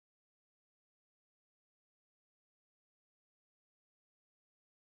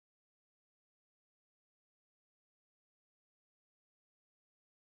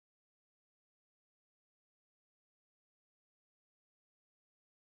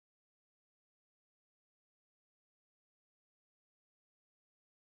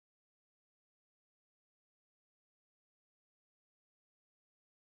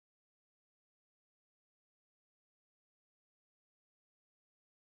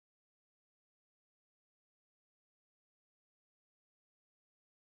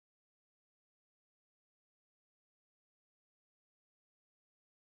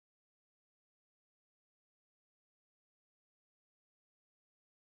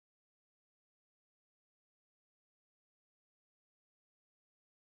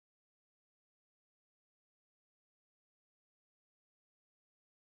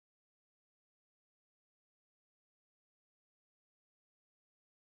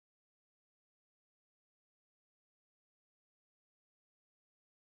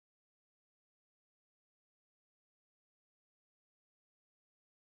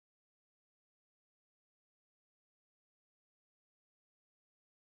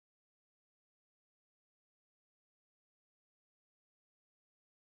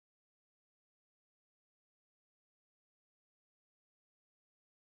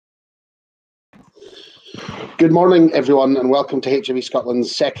Good morning, everyone, and welcome to HIV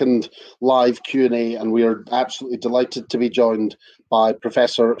Scotland's second live Q&A, and we are absolutely delighted to be joined by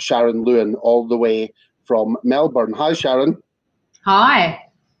Professor Sharon Lewin, all the way from Melbourne. Hi, Sharon. Hi.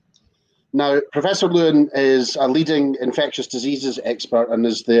 Now, Professor Lewin is a leading infectious diseases expert and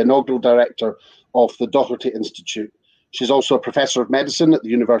is the inaugural director of the Doherty Institute. She's also a professor of medicine at the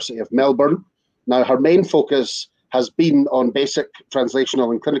University of Melbourne. Now, her main focus has been on basic translational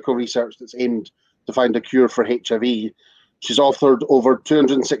and clinical research that's aimed to find a cure for HIV. She's authored over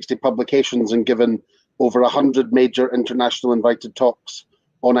 260 publications and given over 100 major international invited talks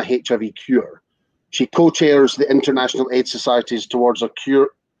on a HIV cure. She co-chairs the International AIDS Society's Towards a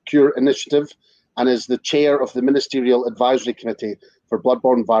Cure initiative and is the chair of the Ministerial Advisory Committee for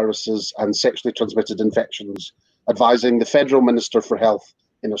Bloodborne Viruses and Sexually Transmitted Infections, advising the Federal Minister for Health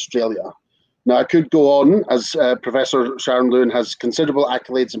in Australia. Now, I could go on, as Professor Sharon Lewin has considerable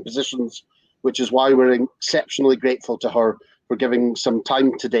accolades and positions, which is why we're exceptionally grateful to her for giving some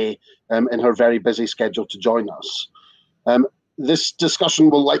time today in her very busy schedule to join us. This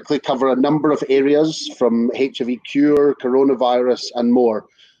discussion will likely cover a number of areas from HIV cure, coronavirus, and more.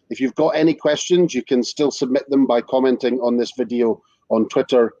 If you've got any questions, you can still submit them by commenting on this video on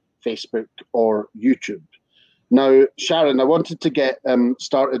Twitter, Facebook, or YouTube. Now, Sharon, I wanted to get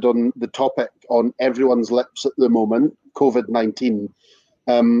started on the topic on everyone's lips at the moment, COVID-19.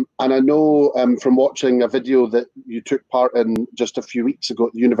 And I know from watching a video that you took part in just a few weeks ago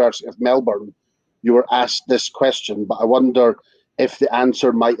at the University of Melbourne, you were asked this question, but I wonder if the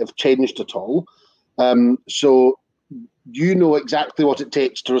answer might have changed at all. So you know exactly what it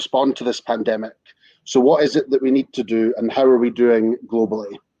takes to respond to this pandemic. So what is it that we need to do, and how are we doing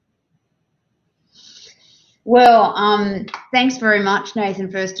globally? Well, thanks very much, Nathan,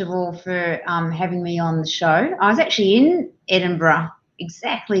 first of all, for having me on the show. I was actually in Edinburgh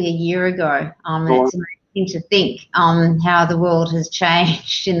exactly a year ago. It's amazing to think how the world has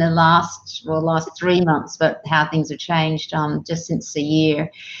changed in the last 3 months, but how things have changed just since a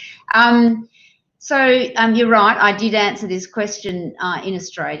year. So you're right, I did answer this question in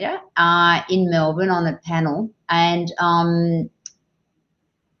Australia, in Melbourne on a panel, and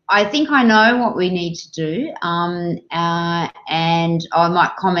I think I know what we need to do, and I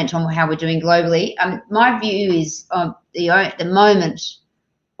might comment on how we're doing globally. My view is at the moment,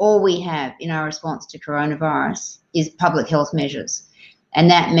 all we have in our response to coronavirus is public health measures. And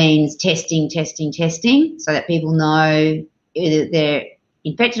that means testing, so that people know either they're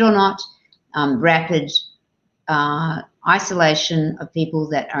infected or not, rapid isolation of people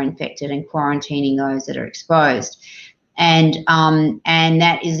that are infected and quarantining those that are exposed. And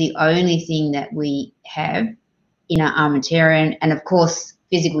that is the only thing that we have in our armamentarium, and of course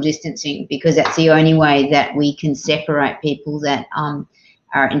physical distancing, because that's the only way that we can separate people that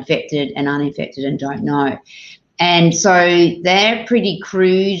are infected and uninfected and don't know. And so they're pretty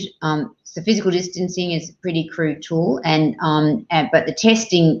crude. So physical distancing is a pretty crude tool, but the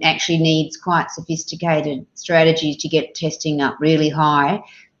testing actually needs quite sophisticated strategies to get testing up really high.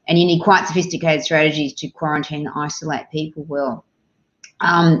 And you need quite sophisticated strategies to quarantine and isolate people well.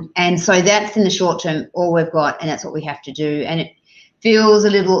 And so that's in the short term all we've got, and that's what we have to do. And it feels a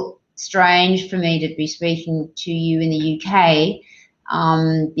little strange for me to be speaking to you in the UK,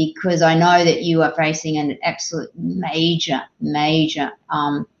 because I know that you are facing an absolute major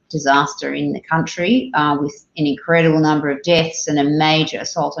disaster in the country, with an incredible number of deaths and a major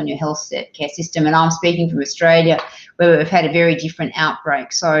assault on your health care system. And I'm speaking from Australia, where we've had a very different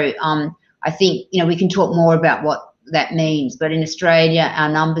outbreak. So I think, we can talk more about what that means. But in Australia, our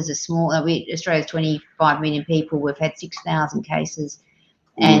numbers are small. Australia's 25 million people. We've had 6,000 cases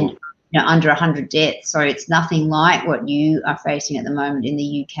and under 100 deaths. So it's nothing like what you are facing at the moment in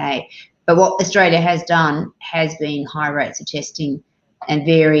the UK. But what Australia has done has been high rates of testing and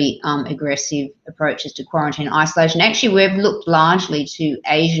very aggressive approaches to quarantine and isolation. Actually, we've looked largely to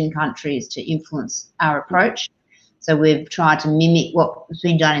Asian countries to influence our approach. So we've tried to mimic what's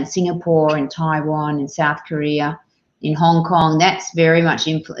been done in Singapore, in Taiwan, in South Korea, in Hong Kong. That's very much,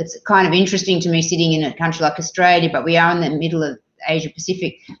 it's kind of interesting to me sitting in a country like Australia, but we are in the middle of Asia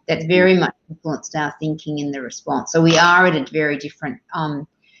Pacific. That's very much influenced our thinking in the response. So we are at a very different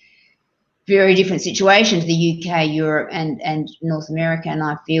situation to the UK, Europe, and North America, and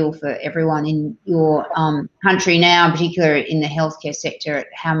I feel for everyone in your country now, in particular in the healthcare sector,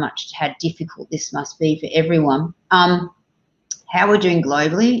 how difficult this must be for everyone. How we're doing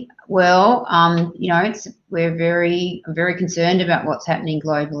globally? Well, we're very concerned about what's happening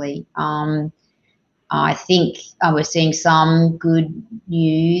globally. I think we're seeing some good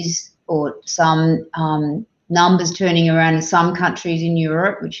news, or some numbers turning around in some countries in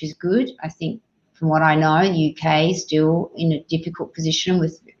Europe, which is good. I think from what I know, the UK is still in a difficult position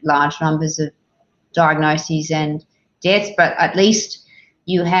with large numbers of diagnoses and deaths, but at least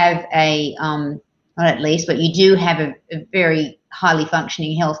you have a, not at least, but you do have a very highly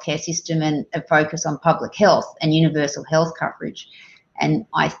functioning healthcare system and a focus on public health and universal health coverage. And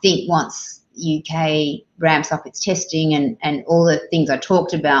I think once UK ramps up its testing and all the things I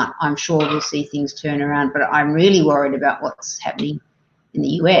talked about, I'm sure we'll see things turn around. But I'm really worried about what's happening in the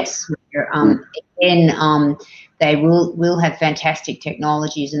US, where again, they will have fantastic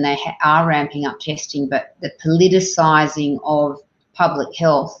technologies and they are ramping up testing, but the politicising of public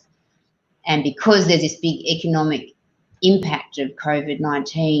health, and because there's this big economic impact of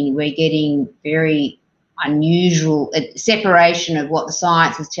COVID-19, we're getting very unusual separation of what the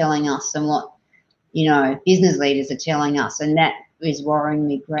science is telling us and what, you know, business leaders are telling us, and that is worrying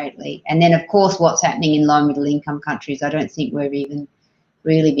me greatly. And then, of course, what's happening in low middle income countries, I don't think we've even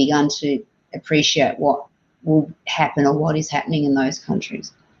really begun to appreciate what will happen or what is happening in those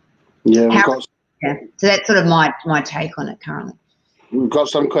countries. Yeah, so that's sort of my take on it currently. We've got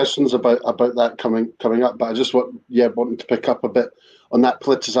some questions about that coming up, but I just wanted to pick up a bit on that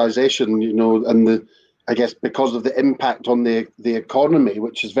politicisation, you know, and I guess because of the impact on the economy,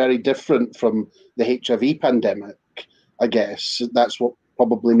 which is very different from the HIV pandemic. I guess that's what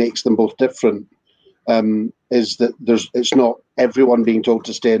probably makes them both different. Is that it's not everyone being told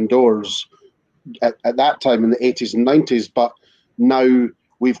to stay indoors at that time in the 80s and 90s, but now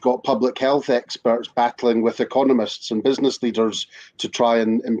we've got public health experts battling with economists and business leaders to try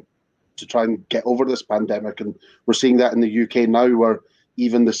and get over this pandemic, and we're seeing that in the UK now, where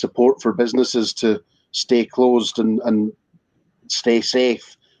even the support for businesses to stay closed and stay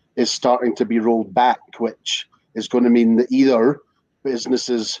safe is starting to be rolled back, which is going to mean that either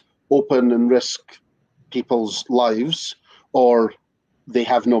businesses open and risk people's lives, or they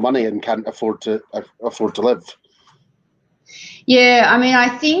have no money and can't afford to live. Yeah, I mean, I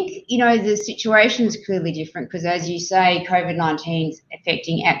think, you know, the situation is clearly different because, as you say, COVID-19 is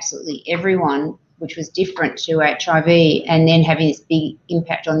affecting absolutely everyone, which was different to HIV, and then having this big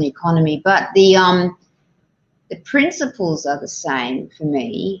impact on the economy. But the principles are the same for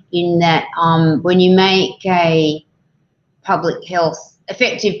me, in that when you make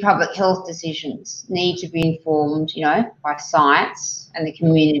effective public health decisions need to be informed, you know, by science and the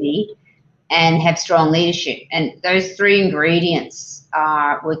community, and have strong leadership. And those three ingredients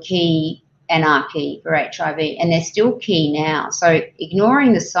were key and are key for HIV, and they're still key now. So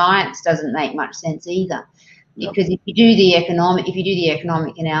ignoring the science doesn't make much sense either, because if you do the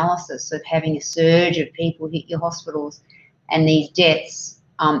economic analysis of having a surge of people hit your hospitals and these deaths,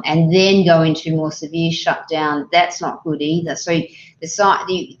 and then go into more severe shutdown, that's not good either. So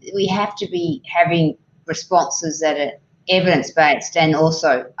we have to be having responses that are evidence-based, and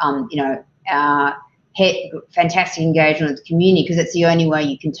also, you know, fantastic engagement with the community, because it's the only way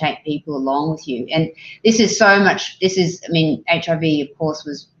you can take people along with you. And I mean, HIV, of course,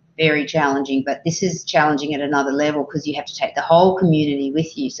 was very challenging, but this is challenging at another level because you have to take the whole community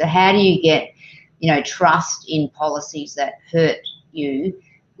with you. So how do you get, you know, trust in policies that hurt you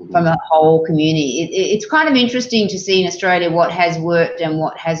from a whole community? It's kind of interesting to see in Australia what has worked and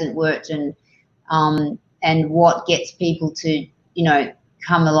what hasn't worked, and what gets people to, you know,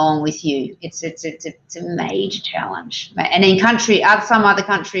 come along with you. It's a major challenge. And in some other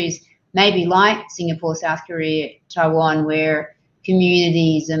countries, maybe like Singapore, South Korea, Taiwan, where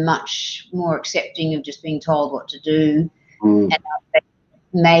communities are much more accepting of just being told what to do, and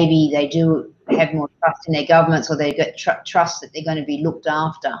maybe they do have more trust in their governments, or they get trust that they're going to be looked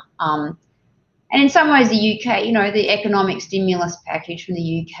after. And in some ways, the UK, you know, the economic stimulus package from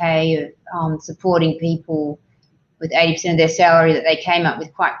the UK of supporting people with 80% of their salary that they came up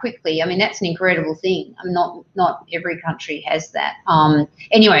with quite quickly. I mean, that's an incredible thing. I mean, not every country has that.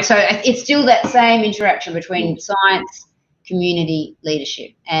 Anyway, so it's still that same interaction between science, community,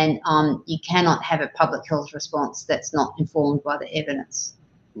 leadership, and you cannot have a public health response that's not informed by the evidence.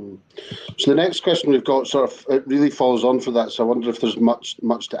 So the next question we've got it really follows on for that. So I wonder if there's much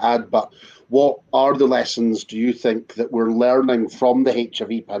to add, but what are the lessons, do you think, that we're learning from the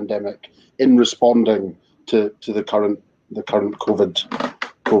HIV pandemic in responding to the current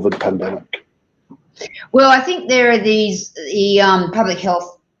COVID pandemic? Well, I think there are the public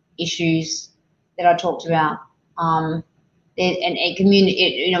health issues that I talked about, and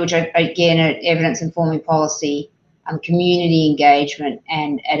community, you know, which are, again, are evidence informing policy, community engagement,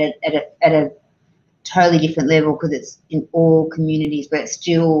 and at a totally different level because it's in all communities, but it's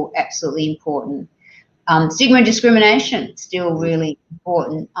still absolutely important. Stigma and discrimination, still really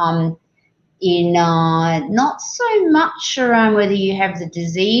important. in not so much around whether you have the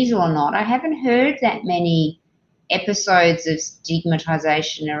disease or not. I haven't heard that many episodes of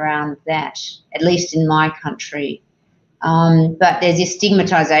stigmatization around that, at least in my country. But there's this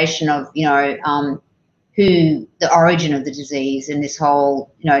stigmatization of, who the origin of the disease and this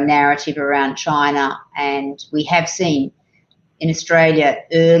whole, narrative around China. And we have seen in Australia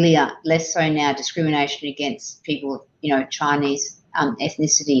earlier, less so now, discrimination against people of, Chinese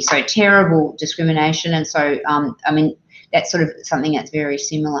ethnicity. So terrible discrimination. And so, that's sort of something that's very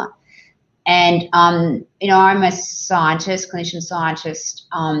similar. And, I'm a scientist, clinician scientist,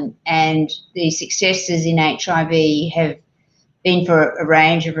 and the successes in HIV have been for a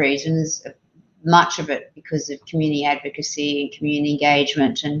range of reasons, much of it because of community advocacy and community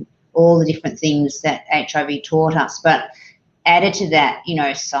engagement and all the different things that HIV taught us. But added to that,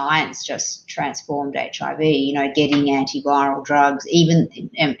 science just transformed HIV, getting antiviral drugs, even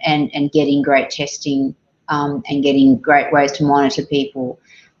and getting great testing and getting great ways to monitor people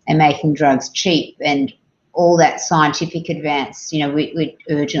and making drugs cheap, and all that scientific advance, we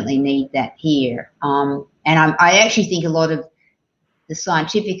urgently need that here. And I actually think a lot of the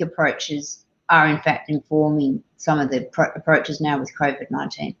scientific approaches are in fact informing some of the approaches now with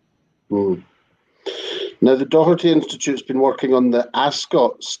COVID-19. Mm. Now, the Doherty Institute's been working on the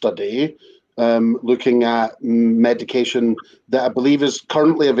ASCOT study, looking at medication that I believe is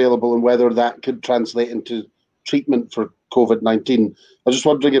currently available and whether that could translate into treatment for COVID-19. I was just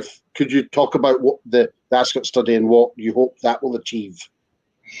wondering could you talk about what the ASCOT study and what you hope that will achieve?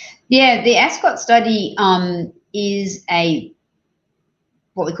 Yeah, the ASCOT study is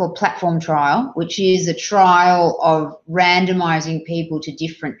what we call platform trial, which is a trial of randomizing people to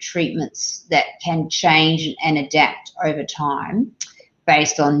different treatments that can change and adapt over time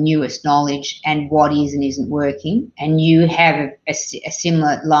based on newest knowledge and what is and isn't working. And you have a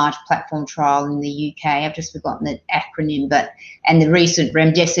similar large platform trial in the UK. I've just forgotten the acronym, and the recent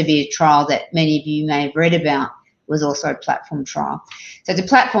remdesivir trial that many of you may have read about was also a platform trial. So it's a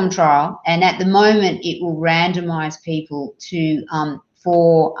platform trial, and at the moment it will randomize people to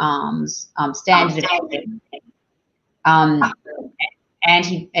 4 arms, standard of care, and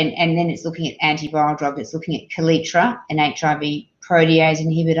then it's looking at antiviral drug. It's looking at Kaletra, an HIV protease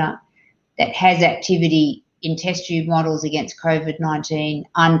inhibitor that has activity in test tube models against COVID-19,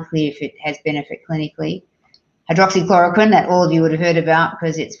 unclear if it has benefit clinically. Hydroxychloroquine, that all of you would have heard about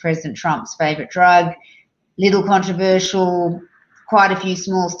because it's President Trump's favourite drug. Little controversial, quite a few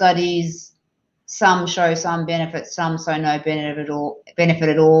small studies. Some show some benefit, some show no benefit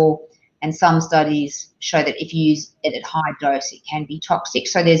at all, and some studies show that if you use it at high dose, it can be toxic.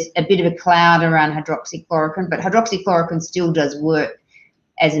 So there's a bit of a cloud around hydroxychloroquine, but hydroxychloroquine still does work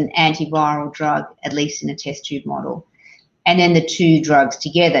as an antiviral drug, at least in a test tube model. And then the 2 drugs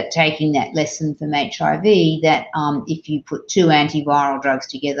together, taking that lesson from HIV that if you put 2 antiviral drugs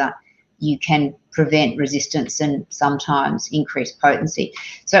together, you can prevent resistance and sometimes increase potency.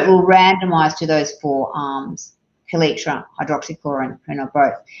 So it will randomise to those 4 arms, Kaletra, hydroxychloroquine, or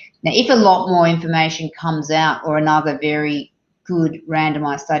both. Now, if a lot more information comes out or another very good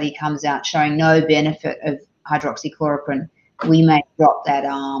randomised study comes out showing no benefit of hydroxychloroquine, we may drop that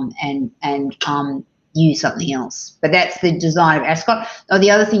arm and use something else. But that's the design of ASCOT. Oh, the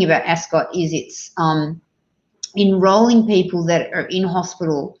other thing about ASCOT is it's enrolling people that are in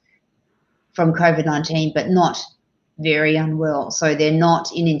hospital from COVID-19, but not very unwell. So they're not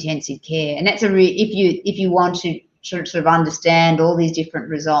in intensive care. And that's if you want to sort of understand all these different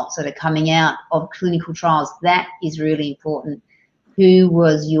results that are coming out of clinical trials, that is really important. Who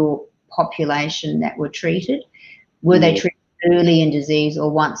was your population that were treated? Were they treated early in disease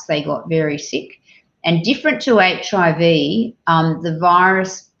or once they got very sick? And different to HIV, the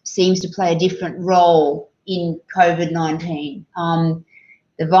virus seems to play a different role in COVID-19.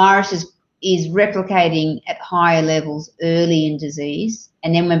 The virus is replicating at higher levels early in disease,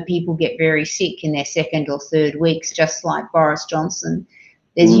 and then when people get very sick in their 2nd or 3rd weeks, just like Boris Johnson,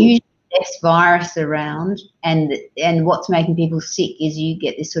 there's usually less virus around, and what's making people sick is you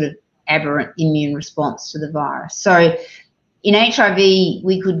get this sort of aberrant immune response to the virus. So in HIV,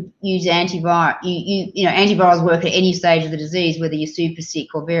 we could use antivirals. Antivirals work at any stage of the disease, whether you're super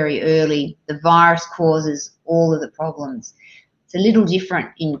sick or very early. The virus causes all of the problems. It's a little different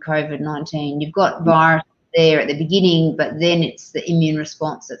in COVID-19. You've got virus there at the beginning, but then it's the immune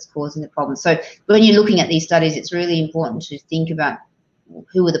response that's causing the problem. So when you're looking at these studies, it's really important to think about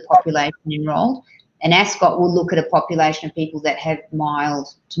who are the population enrolled. And ASCOT will look at a population of people that have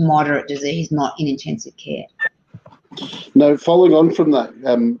mild to moderate disease, not in intensive care. Now, following on from that,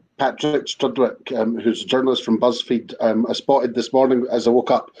 Patrick Strudwick, who's a journalist from BuzzFeed, I spotted this morning as I woke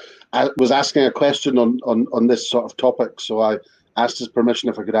up, was asking a question on this sort of topic. So I asked his permission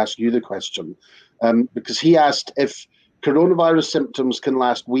if I could ask you the question, because he asked if coronavirus symptoms can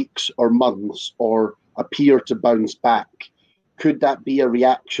last weeks or months or appear to bounce back. Could that be a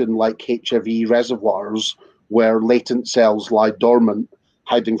reaction like HIV reservoirs, where latent cells lie dormant,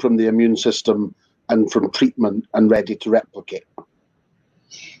 hiding from the immune system and from treatment and ready to replicate?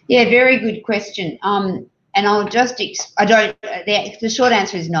 Yeah, very good question. And I'll just, the short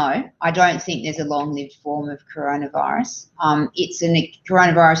answer is no. I don't think there's a long-lived form of coronavirus.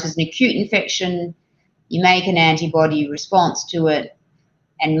 Coronavirus is an acute infection. You make an antibody response to it,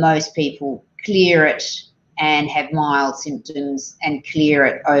 and most people clear it and have mild symptoms and clear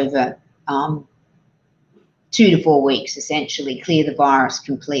it over 2 to 4 weeks, essentially, clear the virus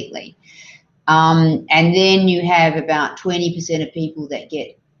completely. And then you have about 20% of people that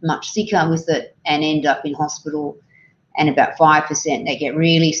get much sicker with it and end up in hospital, and about 5% that get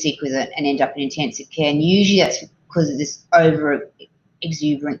really sick with it and end up in intensive care. And usually that's because of this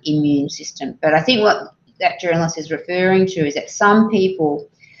over-exuberant immune system. But I think what that journalist is referring to is that some people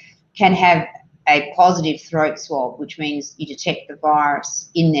can have a positive throat swab, which means you detect the virus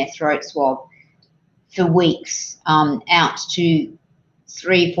in their throat swab for weeks, out to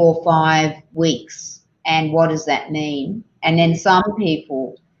 3, 4, 5 weeks. And what does that mean? And then some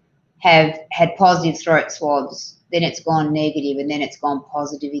people have had positive throat swabs, then it's gone negative, and then it's gone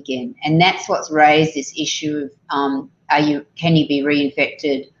positive again. And that's what's raised this issue of can you be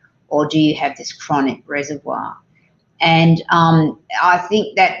reinfected, or do you have this chronic reservoir? And I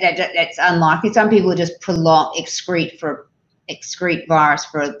think that's unlikely. Some people just excrete virus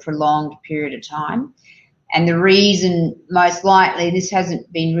for a prolonged period of time. And the reason, most likely, this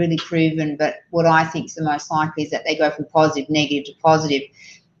hasn't been really proven, but what I think is the most likely is that they go from positive, negative to positive,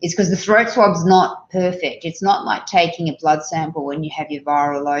 is because the throat swab's not perfect. It's not like taking a blood sample when you have your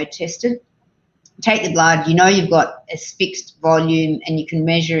viral load tested. Take the blood, you know you've got a fixed volume, and you can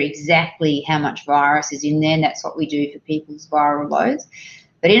measure exactly how much virus is in there, and that's what we do for people's viral loads.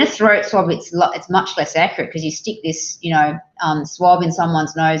 But in a throat swab, it's much less accurate, because you stick this, swab in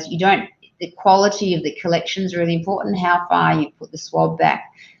someone's nose. The quality of the collection is really important, how far you put the swab back.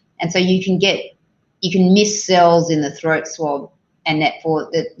 And so you can miss cells in the throat swab, and therefore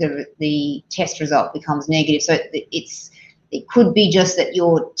the test result becomes negative. So it could be just that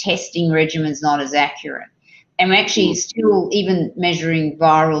your testing regimen's not as accurate. And we're actually still even measuring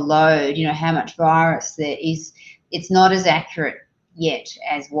viral load, how much virus there is. It's not as accurate yet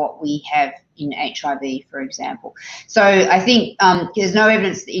as what we have in HIV, for example. So I think there's no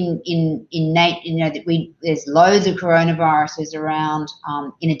evidence that there's loads of coronaviruses around.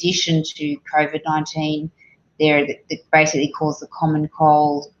 In addition to COVID-19, that basically cause the common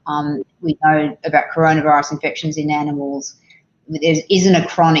cold. We know about coronavirus infections in animals. There isn't a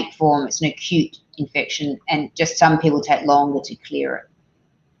chronic form, it's an acute infection, and just some people take longer to clear it.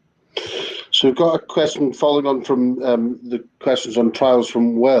 So we've got a question following on from the questions on trials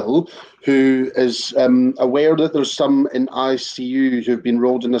from Will, who is aware that there's some in ICU who've been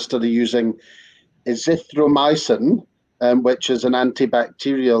enrolled in a study using azithromycin, which is an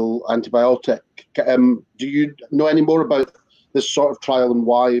antibacterial antibiotic. Do you know any more about this sort of trial and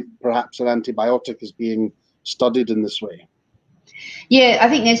why perhaps an antibiotic is being studied in this way? Yeah, I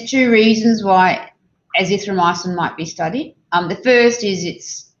think there's 2 reasons why azithromycin might be studied. The first is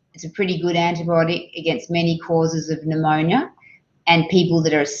it's a pretty good antibiotic against many causes of pneumonia, and people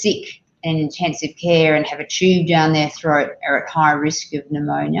that are sick and in intensive care and have a tube down their throat are at high risk of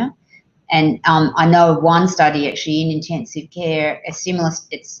pneumonia. And I know of one study actually in intensive care, it's a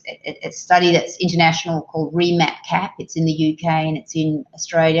study that's international called REMAP-CAP. It's in the UK and it's in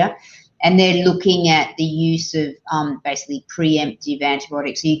Australia. And they're looking at the use of basically preemptive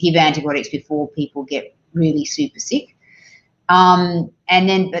antibiotics. So you give antibiotics before people get really super sick.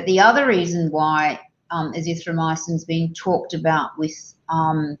 But the other reason why azithromycin's being talked about with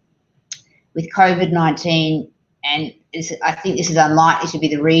COVID-19, and I think this is unlikely to be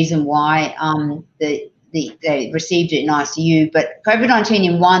the reason why they received it in ICU, but COVID-19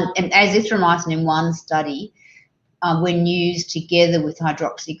 and azithromycin in one study, when used together with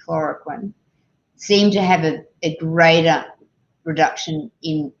hydroxychloroquine, seemed to have a greater reduction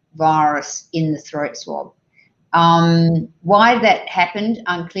in virus in the throat swab. Why that happened,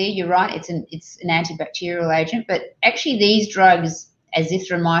 unclear. You're right, it's an antibacterial agent, but actually these drugs,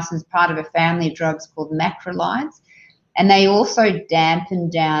 azithromycin, is part of a family of drugs called macrolides, and they also dampen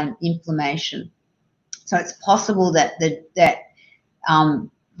down inflammation. So it's possible that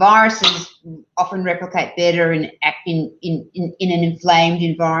viruses often replicate better in an inflamed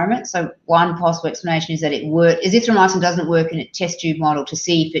environment. So one possible explanation is that it worked. Azithromycin doesn't work in a test tube model to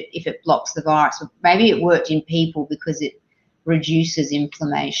see if it blocks the virus. Or maybe it worked in people because it reduces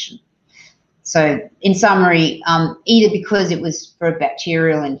inflammation. So in summary, either because it was for a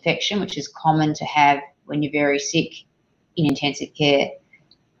bacterial infection, which is common to have when you're very sick in intensive care,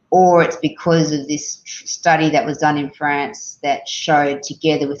 or it's because of this study that was done in France that showed,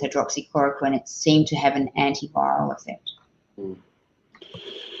 together with hydroxychloroquine, it seemed to have an antiviral effect.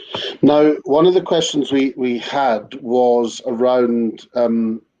 Now, one of the questions we had was around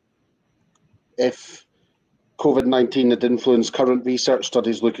if COVID-19 had influenced current research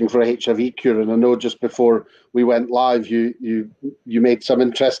studies looking for a HIV cure. And I know just before we went live, you made some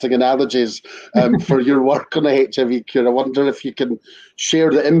interesting analogies for your work on a HIV cure. I wonder if you can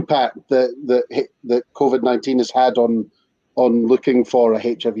share the impact that COVID-19 has had on looking for a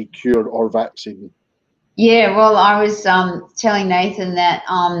HIV cure or vaccine. Yeah, well, I was telling Nathan that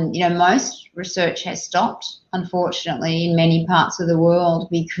most research has stopped, unfortunately, in many parts of the world,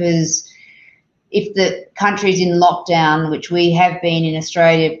 because if the country's in lockdown, which we have been in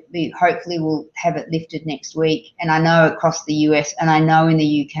Australia, we hopefully will have it lifted next week. And I know across the US and I know in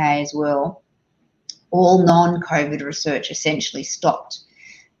the UK as well, all non-COVID research essentially stopped,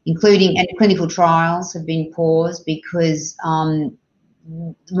 including, and clinical trials have been paused because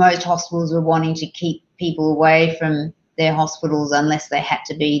most hospitals were wanting to keep people away from their hospitals unless they had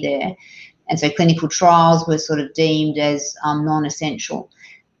to be there. And so clinical trials were sort of deemed as non-essential.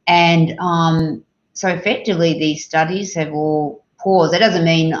 And so effectively these studies have all paused. That doesn't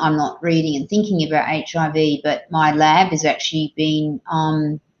mean I'm not reading and thinking about HIV, but my lab has actually been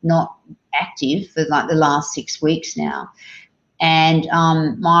not active for like the last 6 weeks now. And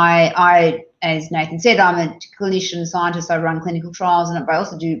as Nathan said, I'm a clinician scientist. I run clinical trials, and I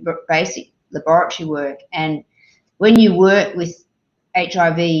also do basic laboratory work. And when you work with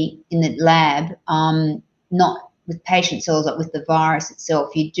HIV in the lab, not with patient cells, but with the virus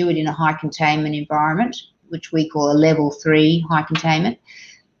itself, you do it in a high containment environment, which we call a level 3 high containment.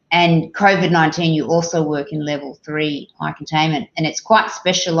 And COVID-19, you also work in level 3 high containment, and it's quite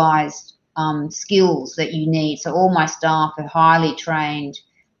specialized skills that you need. So all my staff are highly trained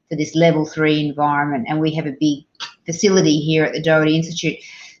for this level 3 environment, and we have a big facility here at the Doherty Institute.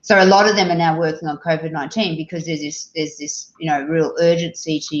 So a lot of them are now working on COVID-19 because there's this real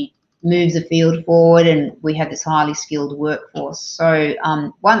urgency to move the field forward, and we have this highly skilled workforce. So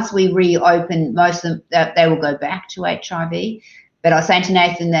once we reopen, most of them, they will go back to HIV. But I was saying to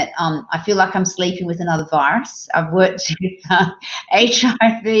Nathan that I feel like I'm sleeping with another virus. I've worked with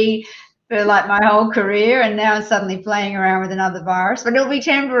HIV for like my whole career, and now I'm suddenly playing around with another virus, but it'll be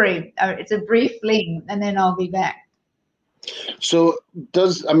temporary. It's a brief fling, and then I'll be back. So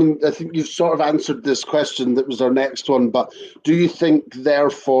I think you've sort of answered this question that was our next one, but do you think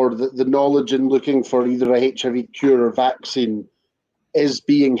therefore that the knowledge in looking for either a HIV cure or vaccine is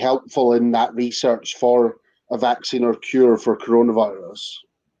being helpful in that research for a vaccine or cure for coronavirus?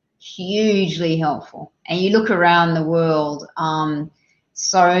 Hugely helpful. And you look around the world,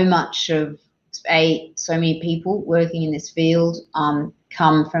 so many people working in this field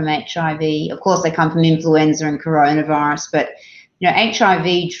come from HIV. Of course, they come from influenza and coronavirus, but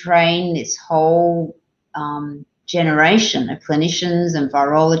HIV trained this whole generation of clinicians and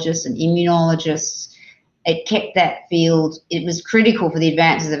virologists and immunologists. It kept that field. It was critical for the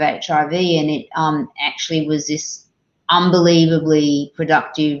advances of HIV, and it actually was this unbelievably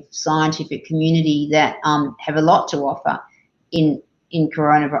productive scientific community that have a lot to offer in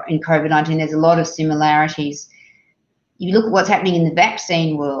COVID-19. There's a lot of similarities. You look at what's happening in the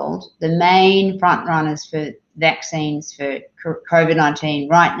vaccine world, the main front runners for vaccines for COVID-19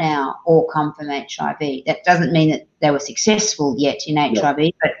 right now all come from HIV. That doesn't mean that they were successful yet in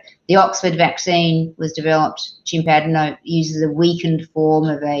HIV, but the Oxford vaccine was developed. Chimp adeno uses a weakened form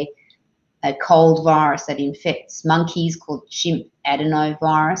of a cold virus that infects monkeys called chimp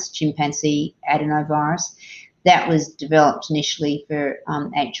adenovirus, chimpanzee adenovirus. That was developed initially for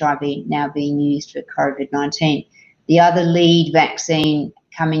HIV, now being used for COVID-19. The other lead vaccine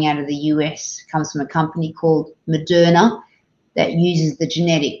coming out of the US comes from a company called Moderna that uses the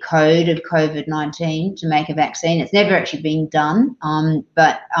genetic code of COVID-19 to make a vaccine. It's never actually been done,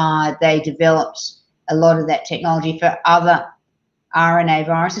 but they developed a lot of that technology for other RNA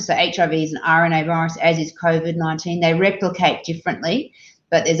viruses. So HIV is an RNA virus, as is COVID-19. They replicate differently,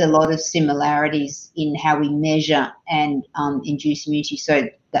 but there's a lot of similarities in how we measure and induce immunity. So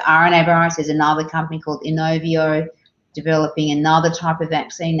the RNA virus, there's another company called Inovio developing another type of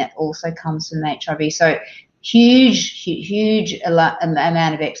vaccine that also comes from HIV. So huge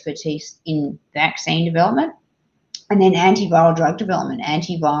amount of expertise in vaccine development, and then antiviral drug development.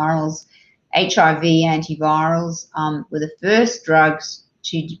 Antivirals, HIV antivirals were the first drugs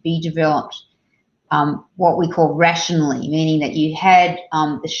to be developed what we call rationally, meaning that you had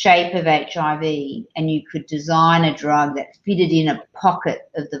the shape of HIV and you could design a drug that fitted in a pocket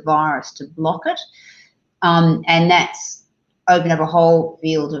of the virus to block it. And that's opened up a whole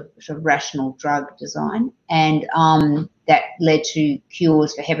field of sort of rational drug design. And that led to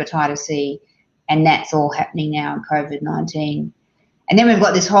cures for hepatitis C. And that's all happening now in COVID-19. And then we've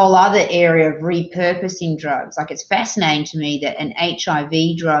got this whole other area of repurposing drugs. Like, it's fascinating to me that an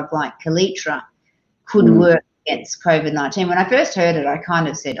HIV drug like Kaletra could work against COVID-19. When I first heard it, I kind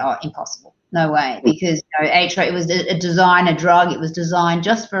of said, oh, impossible, no way, because HIV, it was a designer drug. It was designed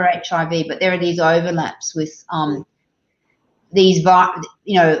just for HIV, but there are these overlaps with these,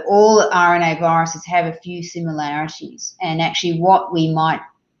 all RNA viruses have a few similarities. And actually what we might,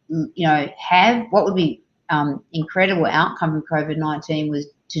 have, what would be incredible outcome from COVID-19 was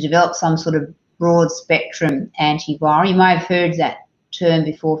to develop some sort of broad spectrum antiviral. You may have heard that term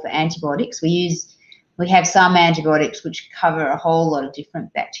before for antibiotics. We have some antibiotics which cover a whole lot of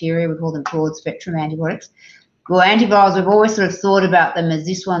different bacteria. We call them broad spectrum antibiotics. Well, antivirals, we've always sort of thought about them as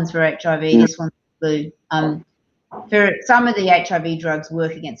this one's for HIV, this one's for flu. For some of the HIV drugs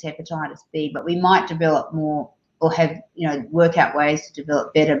work against hepatitis B, but we might develop more or have, work out ways to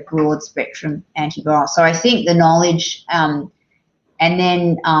develop better broad spectrum antivirals. So I think the knowledge, and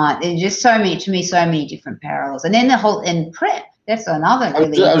then there's just so many different parallels. And then the whole, and PrEP, that's another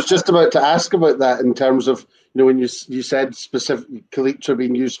really. I was just about to ask about that in terms of, when you said specifically Kaletra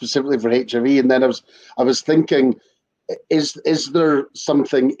being used specifically for HIV, and then I was thinking, is there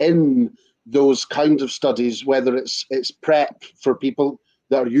something in those kinds of studies, whether it's PrEP for people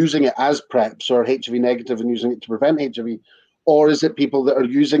that are using it as PrEPs or HIV negative and using it to prevent HIV, or is it people that are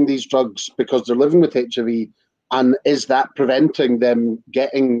using these drugs because they're living with HIV, and is that preventing them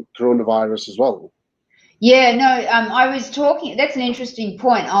getting coronavirus as well? Yeah, no, I was talking, that's an interesting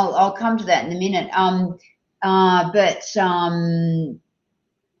point. I'll come to that in a minute.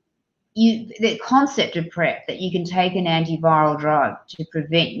 The concept of PrEP, that you can take an antiviral drug to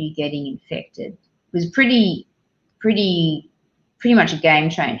prevent you getting infected, was pretty much a game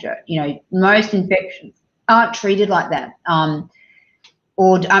changer. Most infections aren't treated like that,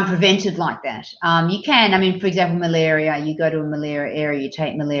 or prevented like that. You can, for example, malaria, you go to a malaria area, you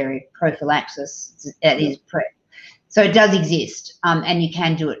take malaria prophylaxis, that is PrEP. So it does exist, and you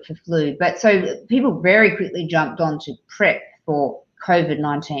can do it for flu. But so people very quickly jumped onto PrEP for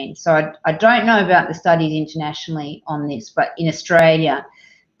COVID-19. So I don't know about the studies internationally on this, but in Australia,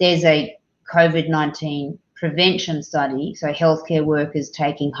 there's a COVID-19 prevention study. So healthcare workers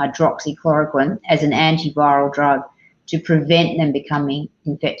taking hydroxychloroquine as an antiviral drug to prevent them becoming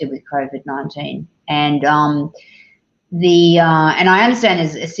infected with COVID-19. And and I understand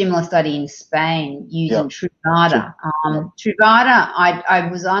there's a similar study in Spain using Truvada. Truvada, I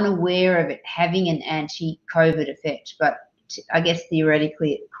was unaware of it having an anti-COVID effect, but I guess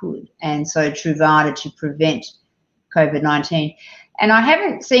theoretically it could. And so Truvada to prevent COVID-19. And I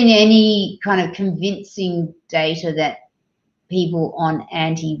haven't seen any kind of convincing data that people on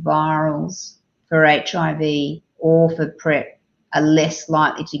antivirals for HIV or for PrEP are less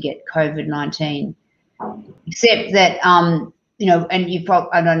likely to get COVID-19, except that, and you probably,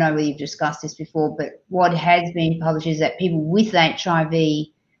 I don't know whether you've discussed this before, but what has been published is that people with HIV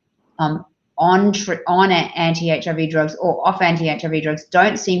on anti-HIV drugs or off anti-HIV drugs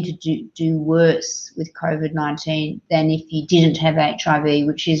don't seem to do worse with COVID-19 than if you didn't have HIV,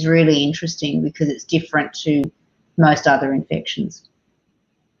 which is really interesting because it's different to most other infections.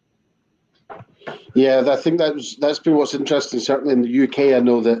 Yeah, I think that's been what's interesting. Certainly in the UK, I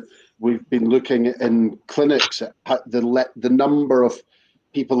know that we've been looking in clinics at the number of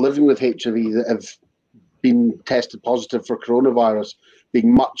people living with HIV that have been tested positive for coronavirus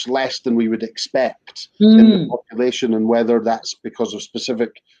being much less than we would expect in the population, and whether that's because of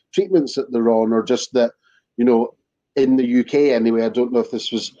specific treatments that they're on, or just that, in the UK anyway, I don't know if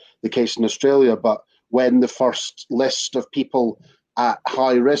this was the case in Australia, but when the first list of people at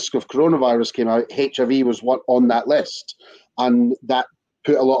high risk of coronavirus came out, HIV was on that list, and that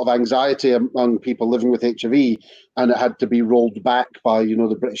put a lot of anxiety among people living with HIV, and it had to be rolled back by,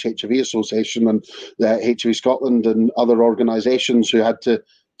 the British HIV Association and the HIV Scotland and other organisations who had to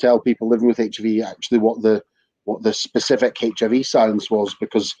tell people living with HIV actually what the specific HIV science was,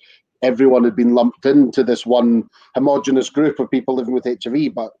 because everyone had been lumped into this one homogenous group of people living with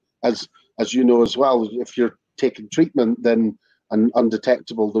HIV. But as you know as well, if you're taking treatment, then and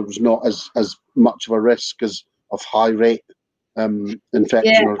undetectable, there was not as much of a risk as of high rate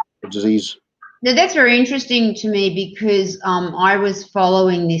infection or disease. Now, that's very interesting to me because I was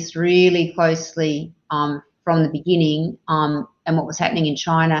following this really closely from the beginning and what was happening in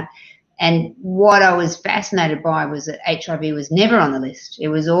China. And what I was fascinated by was that HIV was never on the list. It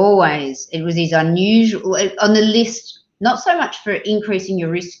was these unusual, on the list, not so much for increasing your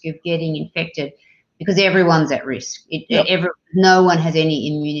risk of getting infected, because everyone's at risk. No one has any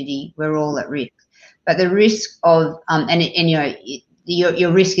immunity. We're all at risk. But the risk of,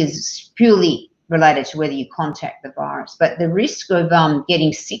 your risk is purely related to whether you contact the virus. But the risk of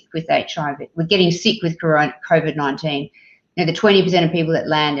getting sick with HIV, getting sick with COVID-19, the 20% of people that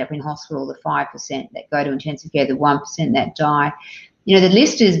land up in hospital, the 5% that go to intensive care, the 1% that die. The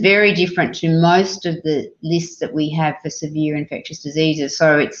list is very different to most of the lists that we have for severe infectious diseases.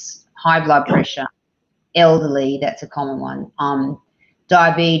 So it's high blood pressure, elderly, that's a common one,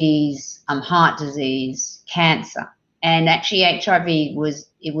 diabetes, heart disease, cancer. And actually HIV was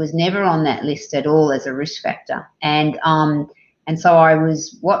never on that list at all as a risk factor. And so I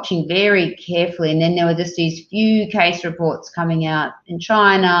was watching very carefully, and then there were just these few case reports coming out in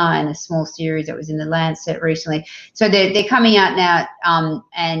China and a small series that was in the Lancet recently. So they're coming out now,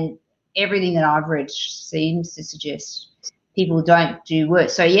 and everything that I've read seems to suggest people don't do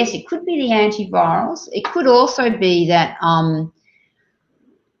worse. So yes, it could be the antivirals. It could also be that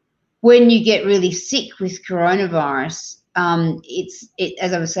when you get really sick with coronavirus,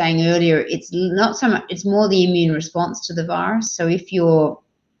 as I was saying earlier, it's not so much, it's more the immune response to the virus. So if you're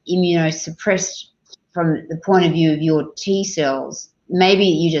immunosuppressed from the point of view of your T cells, maybe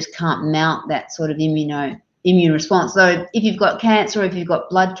you just can't mount that sort of immune response. So if you've got cancer, or if you've got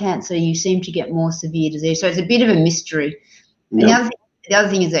blood cancer, you seem to get more severe disease. So it's a bit of a mystery. Yep. The other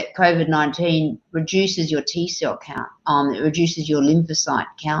thing is that COVID-19 reduces your T cell count. It reduces your lymphocyte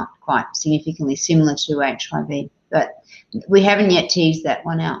count quite significantly, similar to HIV. But we haven't yet teased that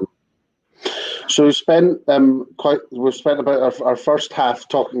one out. So we've spent about our first half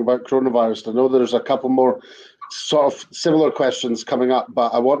talking about coronavirus. I know there's a couple more sort of similar questions coming up,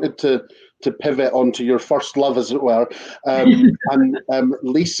 but I wanted to pivot onto your first love, as it were.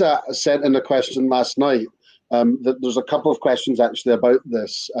 Lisa sent in a question last night. That there's a couple of questions actually about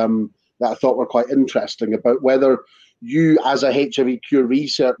this that I thought were quite interesting, about whether you, as a HIV cure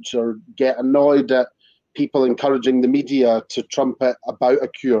researcher, get annoyed at people encouraging the media to trumpet about a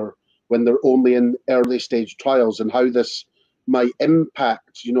cure when they're only in early stage trials, and how this might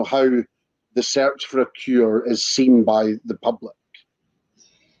impact, how the search for a cure is seen by the public.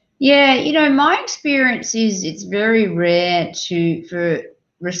 Yeah, my experience is it's very rare for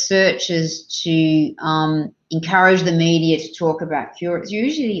researchers to encourage the media to talk about cure. It's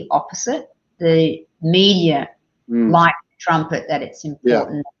usually the opposite. The media like to trumpet that it's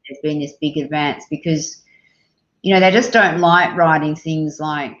important that there's been this big advance, because they just don't like writing things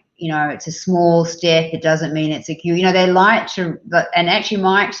like, it's a small step, it doesn't mean it's a cure. They like to, and actually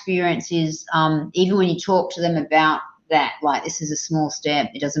my experience is even when you talk to them about that, like, this is a small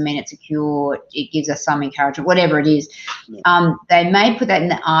step, it doesn't mean it's a cure, it gives us some encouragement, whatever it is, they may put that in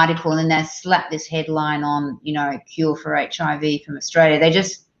the article and then they slap this headline on, cure for HIV from Australia.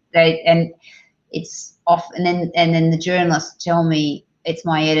 And it's off, and then the journalists tell me it's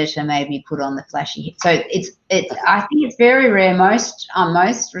my editor made me put on the flashy hit. So I think it's very rare. Most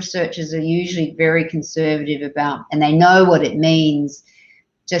researchers are usually very conservative about, and they know what it means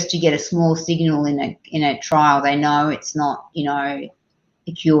just to get a small signal in a trial. They know it's not, a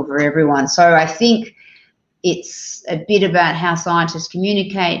cure for everyone. So I think it's a bit about how scientists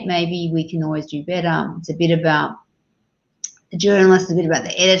communicate. Maybe we can always do better. It's a bit about the journalist, a bit about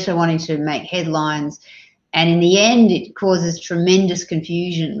the editor wanting to make headlines. And in the end, it causes tremendous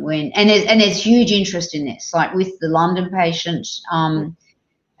confusion and there's huge interest in this, like with the London patient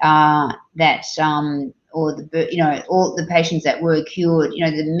or all the patients that were cured,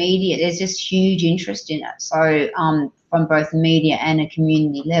 the media, there's just huge interest in it. So from both the media and a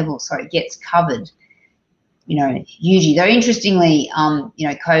community level, so it gets covered, hugely. Though interestingly,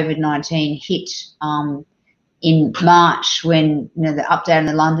 COVID-19 hit in March when, the update on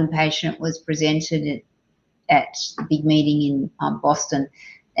the London patient was presented at the big meeting in Boston.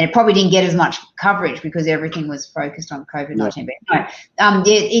 And it probably didn't get as much coverage because everything was focused on COVID-19. But no,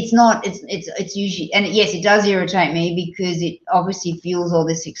 it's usually, and yes, it does irritate me because it obviously fuels all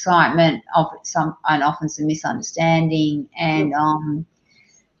this excitement and often some misunderstanding,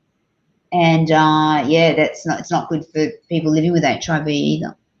 it's not good for people living with HIV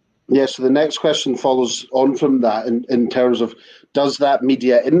either. Yeah, so the next question follows on from that in terms of, does that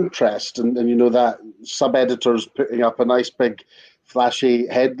media interest and you know, that sub-editors putting up a nice big flashy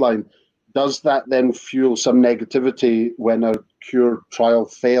headline, does that then fuel some negativity when a cure trial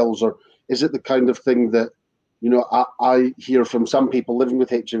fails? Or is it the kind of thing that, you know, I hear from some people living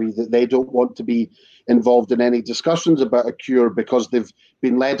with HIV that they don't want to be involved in any discussions about a cure because they've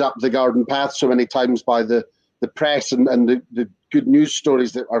been led up the garden path so many times by the press and the good news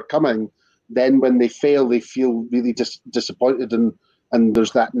stories that are coming. Then when they fail, they feel really disappointed and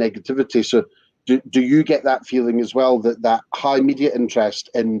there's that negativity. So do you get that feeling as well, that high media interest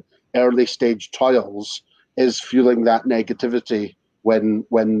in early stage trials is fueling that negativity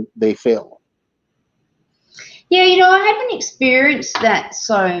when they fail? Yeah, you know, I haven't experienced that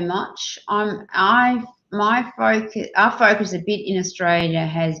so much. Our focus a bit in Australia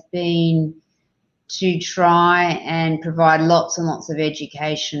has been to try and provide lots and lots of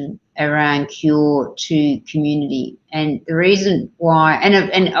education around cure to community. And the reason why,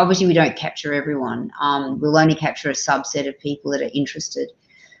 and obviously we don't capture everyone. We'll only capture a subset of people that are interested.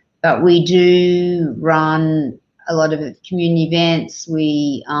 But we do run a lot of community events.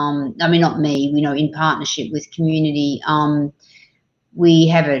 We, I mean, not me, we know in partnership with community. We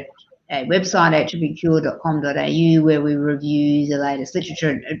have a website, hivcure.com.au, where we review the latest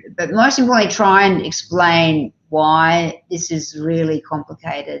literature, but most importantly, try and explain why this is really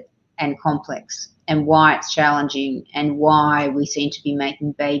complicated and complex and why it's challenging and why we seem to be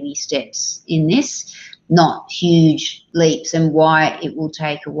making baby steps in this, not huge leaps, and why it will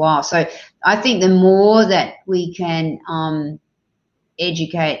take a while. So I think the more that we can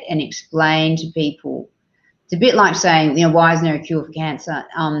educate and explain to people, it's a bit like saying, you know, why isn't there a cure for cancer?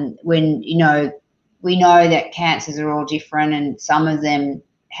 When, you know, we know that cancers are all different and some of them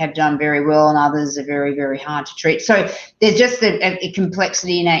have done very well and others are very, very hard to treat. So there's just a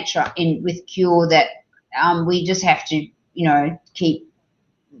complexity in nature with cure that we just have to, you know, keep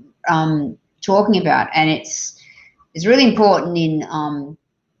talking about. And it's really important in,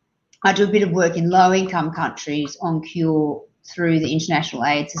 I do a bit of work in low income countries on cure through the International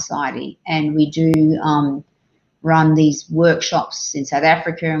AIDS Society, and we do run these workshops in South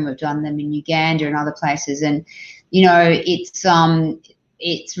Africa, and we've done them in Uganda and other places. And, you know,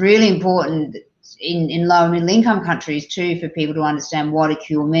 it's really important in low and middle income countries too for people to understand what a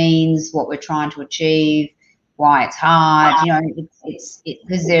cure means, what we're trying to achieve, why it's hard. You know, it's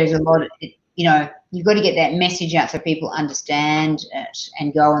because there's a lot of, you know, you've got to get that message out so people understand it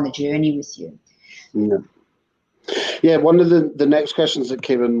and go on the journey with you. Yeah, one of the next questions that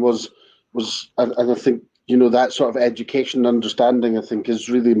came in was, and I think, you know, that sort of education and understanding, I think, is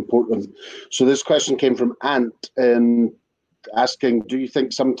really important. So this question came from Ant, asking, do you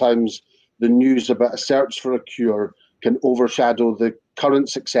think sometimes the news about a search for a cure can overshadow the current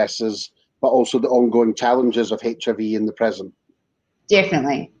successes, but also the ongoing challenges of HIV in the present?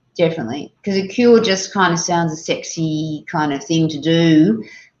 Definitely, because a cure just kind of sounds a sexy kind of thing to do,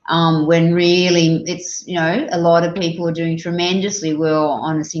 when really it's, you know, a lot of people are doing tremendously well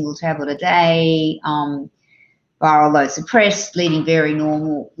on a single tablet a day, viral load suppressed, leading very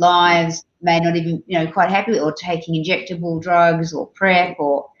normal lives, may not even, you know, quite happy, or taking injectable drugs or PrEP,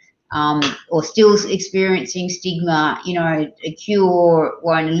 or still experiencing stigma. You know, a cure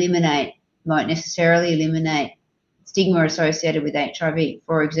won't necessarily eliminate stigma associated with HIV,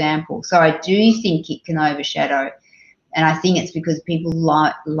 for example. So I do think it can overshadow, and I think it's because people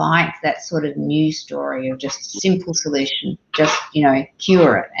like that sort of news story of just simple solution, just, you know,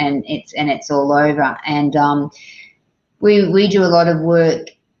 cure it, and it's all over. And we do a lot of work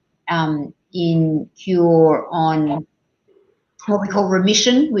in cure on what we call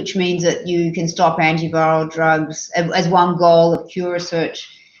remission, which means that you can stop antiviral drugs as one goal of cure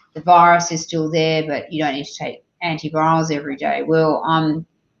research. The virus is still there, but you don't need to take antivirals every day. Well,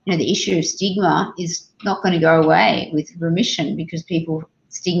 you know, the issue of stigma is not going to go away with remission, because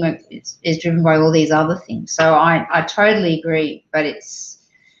stigma is driven by all these other things. So I totally agree, but it's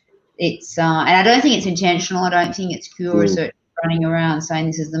and I don't think it's intentional. I don't think it's cure research running around saying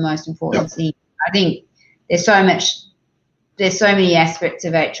this is the most important thing. I think there's so many aspects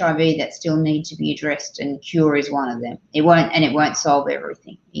of HIV that still need to be addressed, and cure is one of them. It won't solve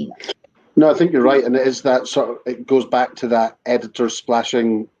everything either. No, I think you're right, and it is that sort of, it goes back to that editor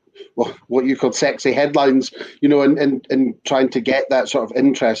splashing, well, what you call sexy headlines, you know, and trying to get that sort of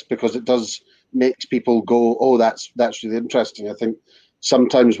interest, because it does makes people go, oh, that's really interesting. I think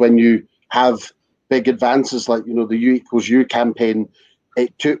sometimes when you have big advances like, you know, the U=U campaign,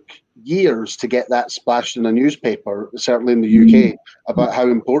 it took years to get that splashed in a newspaper, certainly in the UK, about how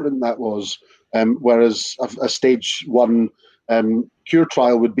important that was. Whereas a stage 1 cure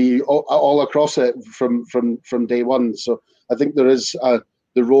trial would be all across it from day one. So I think there is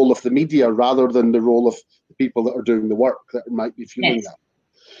the role of the media rather than the role of the people that are doing the work that might be fueling Yes. that.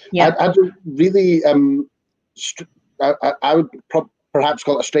 Yeah. I'd really, I would perhaps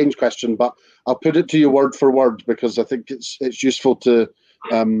call it a strange question, but I'll put it to you word for word because I think it's useful to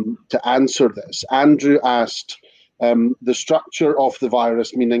answer this. Andrew asked, the structure of the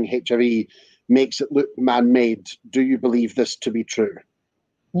virus, meaning HIV, makes it look man-made. Do you believe this to be true?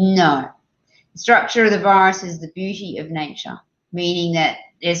 No. The structure of the virus is the beauty of nature, meaning that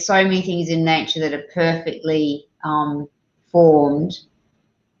there's so many things in nature that are perfectly formed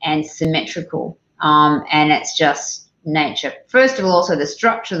and symmetrical, and it's just nature. First of all, also the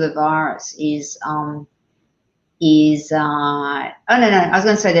structure of the virus is oh no, I was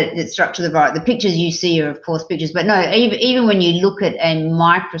going to say that the structure of the virus, the pictures you see are of course pictures, but no, even when you look at a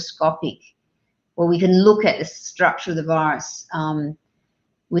microscopic, well, we can look at the structure of the virus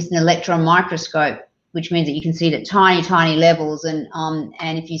with an electron microscope, which means that you can see it at tiny, tiny levels. And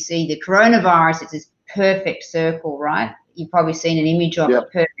if you see the coronavirus, it's this perfect circle, right? You've probably seen an image of a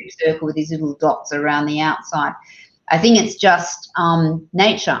perfect circle with these little dots around the outside. I think it's just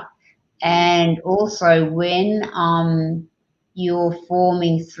nature. And also when you're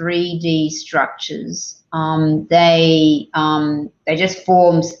forming 3D structures, they just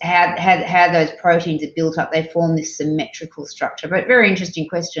form how those proteins are built up. They form this symmetrical structure. But very interesting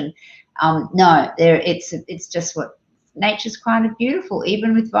question. No, it's just what nature's kind of beautiful.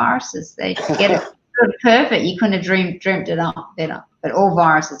 Even with viruses, they get it sort of perfect. You couldn't have dreamt it up better. But all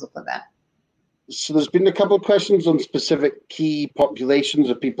viruses look like that. So there's been a couple of questions on specific key populations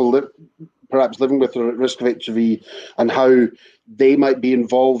of people that perhaps living with or at risk of HIV and how they might be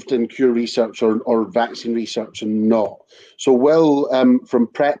involved in cure research or vaccine research and not. So Will from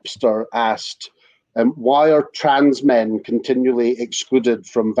Prepster asked, why are trans men continually excluded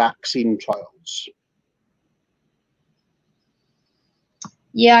from vaccine trials?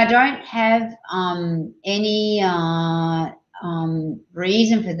 Yeah, I don't have any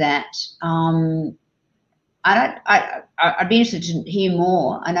reason for that. I'd be interested to hear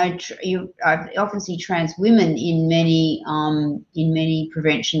more. I know I often see trans women in many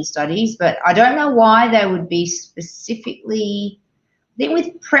prevention studies, but I don't know why they would be specifically. I think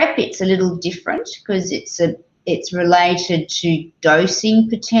with PrEP it's a little different because it's related to dosing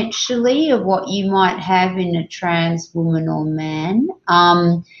potentially of what you might have in a trans woman or man.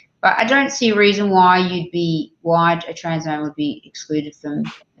 But I don't see a reason why a trans man would be excluded from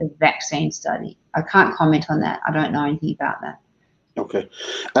a vaccine study. I can't comment on that. I don't know anything about that. Okay.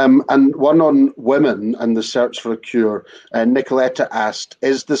 And one on women and the search for a cure. Nicoletta asked,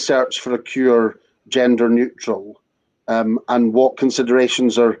 is the search for a cure gender neutral? And what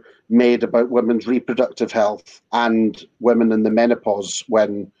considerations are made about women's reproductive health and women in the menopause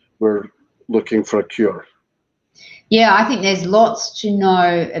when we're looking for a cure? Yeah, I think there's lots to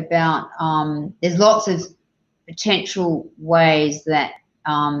know about. There's lots of potential ways that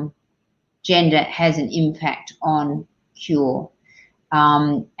gender has an impact on cure,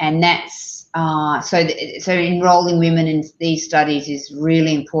 and that's so enrolling women in these studies is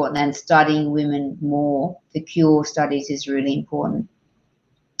really important, and studying women more for cure studies is really important.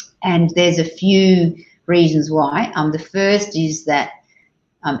 And there's a few reasons why. The first is that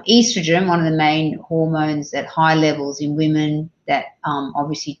estrogen, one of the main hormones at high levels in women that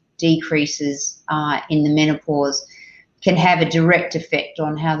obviously decreases in the menopause, can have a direct effect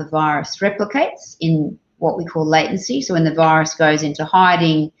on how the virus replicates in what we call latency. So when the virus goes into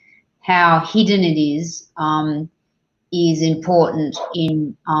hiding, how hidden it is important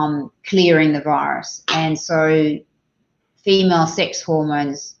in clearing the virus. And so female sex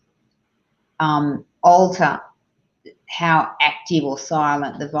hormones alter how active or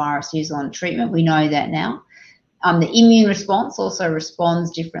silent the virus is on treatment. We know that now. The immune response also responds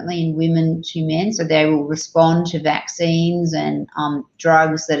differently in women to men. So they will respond to vaccines and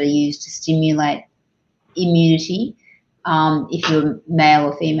drugs that are used to stimulate immunity if you're male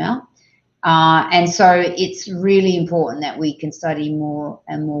or female. And so it's really important that we can study more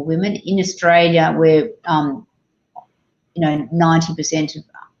and more women. In Australia, where 90% of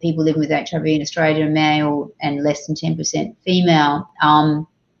people living with HIV in Australia are male and less than 10% female,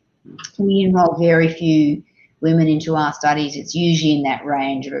 we enroll very few women into our studies. It's usually in that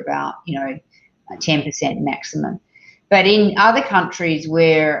range of about 10% maximum. But in other countries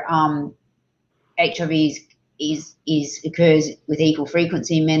where HIV occurs with equal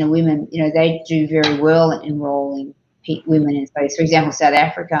frequency in men and women, they do very well at enrolling women in studies. For example, South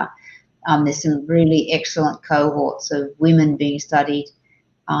Africa, there's some really excellent cohorts of women being studied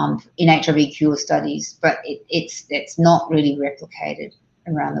in HIV cure studies, but it's not really replicated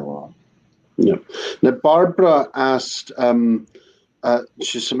around the world. Yeah. Now, Barbara asked,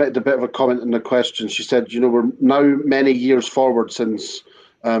 she submitted a bit of a comment in the question. She said, we're now many years forward since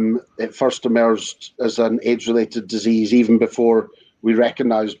it first emerged as an AIDS-related disease, even before we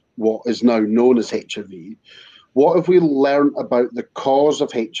recognised what is now known as HIV. What have we learned about the cause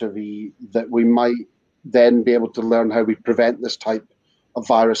of HIV that we might then be able to learn how we prevent this type of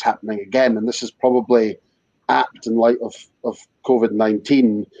virus happening again? And this is probably apt in light of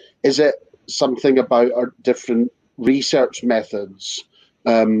COVID-19. Is it something about our different research methods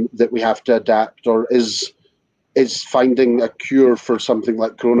that we have to adapt, or is finding a cure for something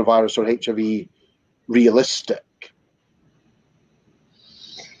like coronavirus or HIV realistic?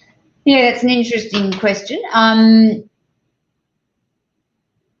 Yeah, that's an interesting question.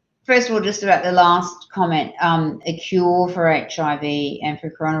 First of all, just about the last comment, a cure for HIV and for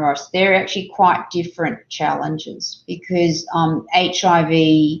coronavirus, they're actually quite different challenges, because HIV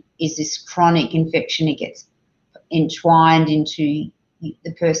is this chronic infection. It gets entwined into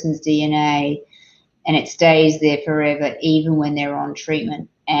the person's DNA and it stays there forever, even when they're on treatment.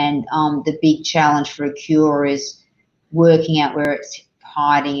 And the big challenge for a cure is working out where it's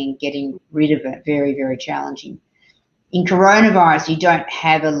hiding and getting rid of it. Very, very challenging. In coronavirus, you don't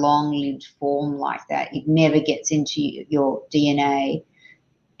have a long-lived form like that. It never gets into your DNA,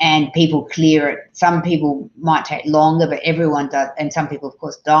 and people clear it. Some people might take longer, but everyone does. And some people, of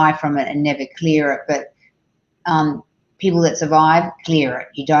course, die from it and never clear it. But people that survive clear it.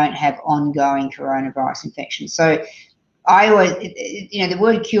 You don't have ongoing coronavirus infection. So I always, the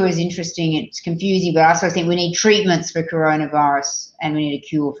word cure is interesting. It's confusing, but I also think we need treatments for coronavirus and we need a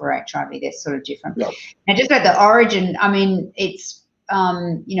cure for HIV. They're sort of different. Yeah. And just about the origin, I mean, it's,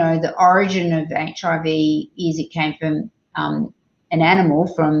 the origin of HIV is it came from an animal,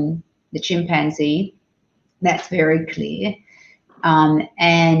 from the chimpanzee. That's very clear. And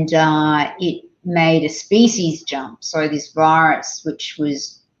it made a species jump. So this virus, which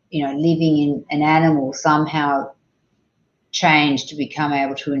was, living in an animal, somehow changed to become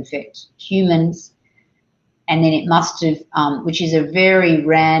able to infect humans. And then it must have, which is a very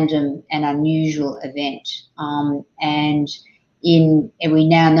random and unusual event. And we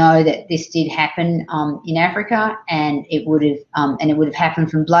now know that this did happen in Africa, and it would have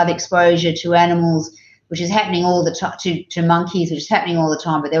happened from blood exposure to animals, which is happening all the time, to monkeys, which is happening all the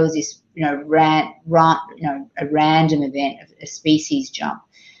time. But there was this, a random event of a species jump,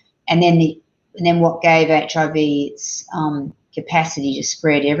 and then what gave HIV its capacity to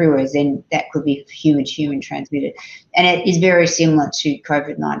spread everywhere, then that could be human-to-human transmitted. And it is very similar to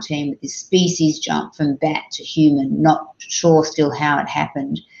COVID-19 with this species jump from bat to human, not sure still how it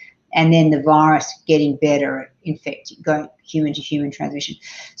happened. And then the virus getting better at infecting, going human-to-human transmission.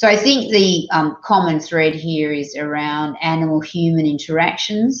 So I think the common thread here is around animal-human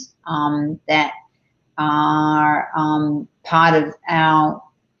interactions that are part of our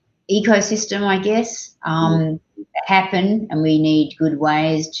ecosystem, I guess, happen, and we need good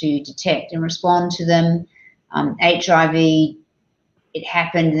ways to detect and respond to them. HIV, it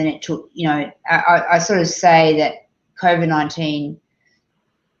happened, and then it took, I sort of say that COVID-19,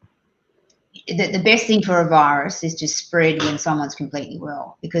 the best thing for a virus is to spread when someone's completely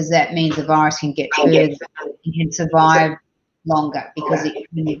well, because that means the virus can get further, it can survive longer, because it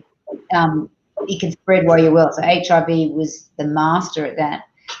can spread while you're well. So HIV was the master at that.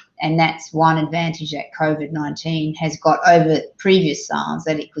 And that's one advantage that COVID-19 has got over previous SARS,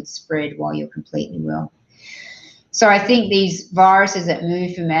 that it could spread while you're completely well. So I think these viruses that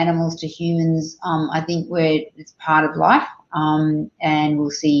move from animals to humans, I think it's part of life, and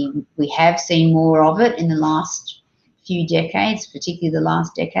we have seen more of it in the last few decades, particularly the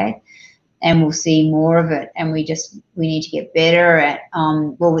last decade, and we'll see more of it. And we need to get better at,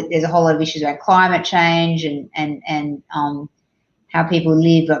 there's a whole lot of issues around climate change and how people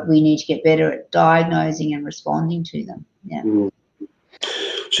live, but we need to get better at diagnosing and responding to them. Yeah.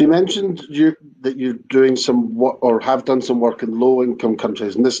 So you mentioned that you're doing some work, or have done some work, in low-income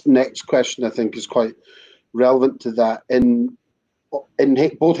countries, and this next question I think is quite relevant to that. In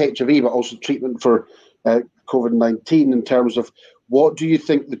both HIV, but also treatment for COVID-19, in terms of what do you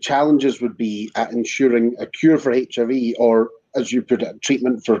think the challenges would be at ensuring a cure for HIV, or, as you put it,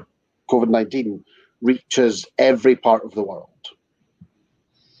 treatment for COVID-19 reaches every part of the world?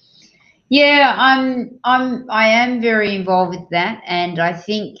 Yeah, I am very involved with that, and I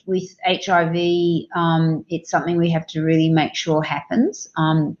think with HIV, it's something we have to really make sure happens.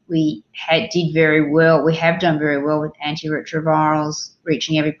 We did very well. We have done very well with antiretrovirals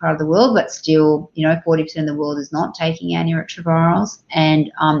reaching every part of the world, but still, 40% of the world is not taking antiretrovirals, and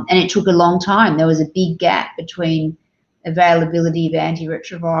it took a long time. There was a big gap between availability of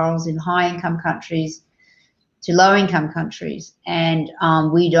antiretrovirals in high-income countries to low-income countries, and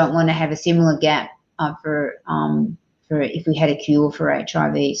we don't want to have a similar gap for if we had a cure for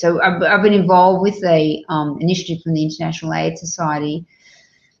HIV. So I've been involved with a initiative from the International AIDS Society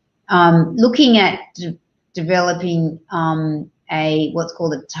looking at developing what's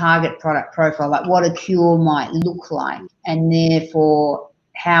called a target product profile, like what a cure might look like, and therefore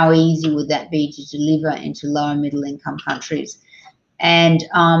how easy would that be to deliver into low and middle income countries. And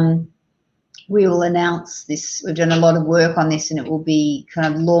we will announce this. We've done a lot of work on this, and it will be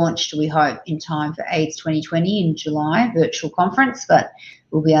kind of launched, we hope, in time for AIDS 2020 in July, virtual conference, but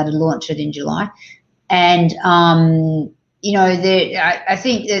we'll be able to launch it in July. And you know, I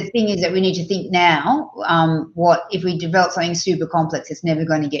think the thing is that we need to think now, what if we develop something super complex, it's never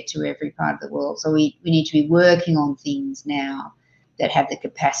going to get to every part of the world. So we need to be working on things now that have the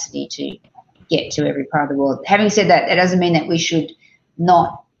capacity to get to every part of the world. Having said that, that doesn't mean that we should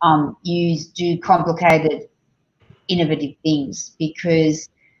not do complicated, innovative things, because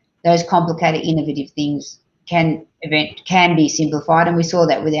those complicated, innovative things can be simplified, and we saw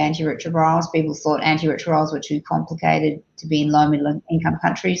that with antiretrovirals. People thought antiretrovirals were too complicated to be in low middle income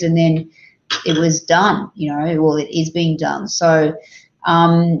countries, and then it was done. You know, well, it is being done. So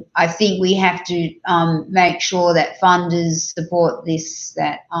I think we have to make sure that funders support this,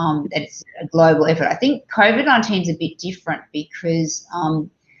 that it's a global effort. I think COVID-19 is a bit different because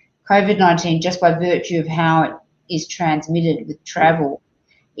COVID-19, just by virtue of how it is transmitted with travel,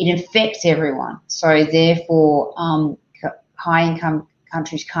 it affects everyone. So therefore, high-income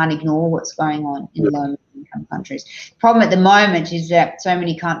countries can't ignore what's going on in low-income countries. The problem at the moment is that so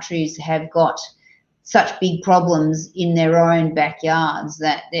many countries have got such big problems in their own backyards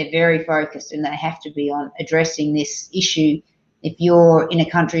that they're very focused, and they have to be on addressing this issue. If you're in a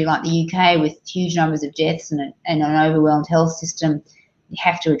country like the UK with huge numbers of deaths and an overwhelmed health system, you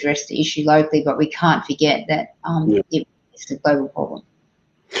have to address the issue locally, but we can't forget that it's a global problem.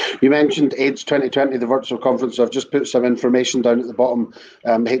 You mentioned AIDS 2020, the virtual conference. So I've just put some information down at the bottom.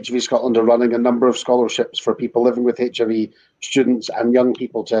 HIV Scotland are running a number of scholarships for people living with HIV, students and young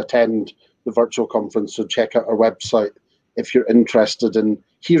people, to attend the virtual conference. So check out our website if you're interested in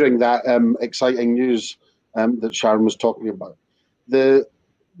hearing that exciting news that Sharon was talking about. We're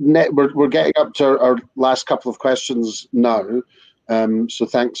getting up to our last couple of questions now. So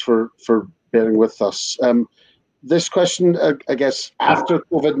thanks for bearing with us. This question, I guess, after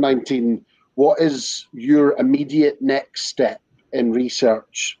COVID-19, what is your immediate next step in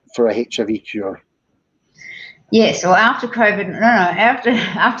research for a HIV cure? Yes, well, after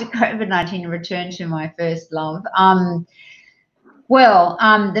COVID-19, return to my first love.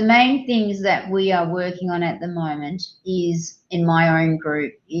 The main things that we are working on at the moment is, in my own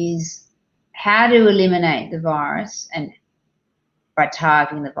group, is how to eliminate the virus and by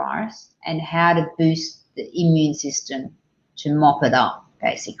targeting the virus, and how to boost the immune system to mop it up,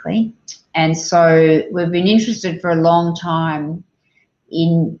 basically. And so we've been interested for a long time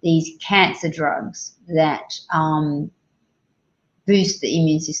in these cancer drugs that boost the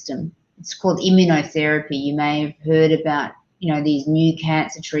immune system. It's called immunotherapy. You may have heard about, you know, these new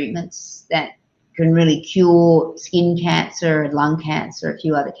cancer treatments that can really cure skin cancer and lung cancer, a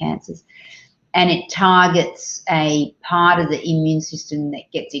few other cancers. And it targets a part of the immune system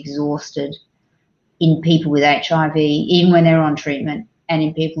that gets exhausted in people with HIV, even when they're on treatment, and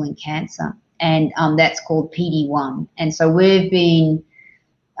in people in cancer. And that's called PD-1. And so we've been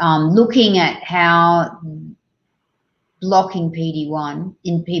looking at how blocking PD-1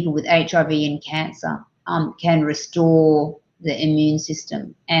 in people with HIV and cancer can restore the immune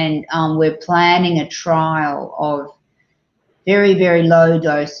system. And we're planning a trial of very, very low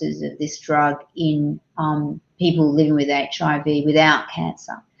doses of this drug in people living with HIV without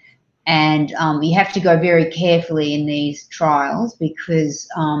cancer. And you have to go very carefully in these trials, because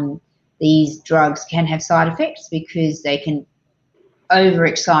these drugs can have side effects, because they can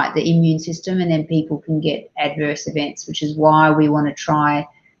overexcite the immune system, and then people can get adverse events, which is why we want to try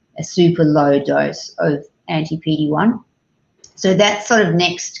a super low dose of anti-PD-1. So that's sort of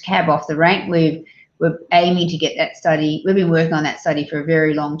next cab off the rank. We're aiming to get that study. We've been working on that study for a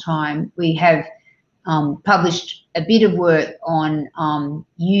very long time. We have published a bit of work on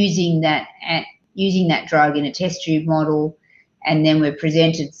using that drug in a test tube model, and then we've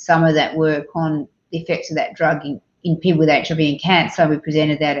presented some of that work on the effects of that drug in people with HIV and cancer. We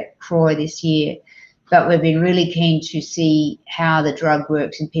presented that at CROI this year, but we've been really keen to see how the drug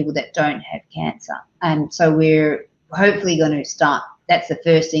works in people that don't have cancer. And so we're hopefully going to start, that's the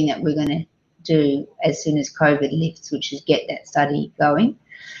first thing that we're going to do as soon as COVID lifts, which is get that study going.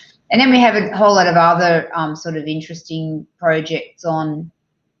 And then we have a whole lot of other sort of interesting projects on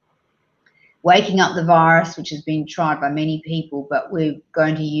waking up the virus, which has been tried by many people, but we're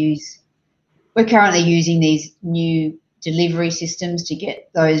currently using these new delivery systems to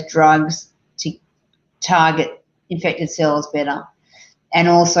get those drugs to target infected cells better, and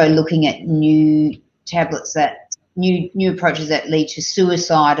also looking at new tablets new approaches that lead to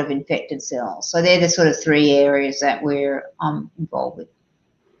suicide of infected cells. So they're the sort of 3 areas that we're involved with.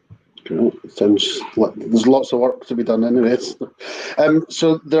 It sounds like there's lots of work to be done anyways.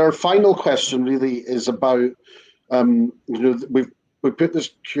 So their final question really is about, we've put this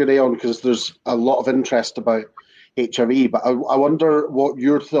Q&A on because there's a lot of interest about HIV, but I wonder what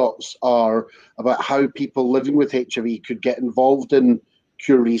your thoughts are about how people living with HIV could get involved in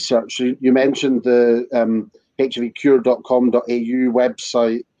cure research. You mentioned the HIVcure.com.au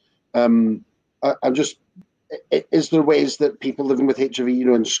website. Is there ways that people living with HIV,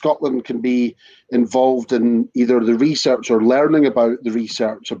 in Scotland can be involved in either the research or learning about the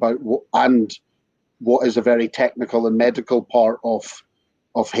research about what is a very technical and medical part of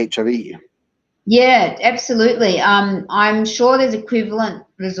HIV? Yeah, absolutely. I'm sure there's equivalent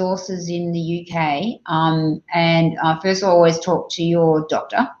resources in the UK. And first of all, always talk to your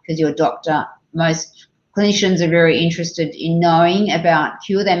doctor, because your doctor, most clinicians are very interested in knowing about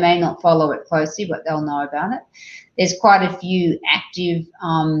cure. They may not follow it closely, but they'll know about it. There's quite a few active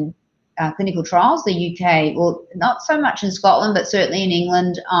clinical trials. The UK, well, not so much in Scotland, but certainly in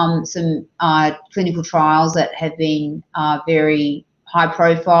England, some clinical trials that have been very high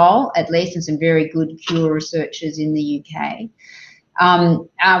profile, at least, and some very good cure researchers in the UK. Our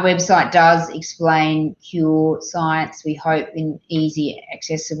website does explain cure science, we hope, in easy,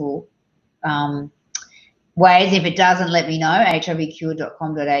 accessible ways. If it doesn't, let me know,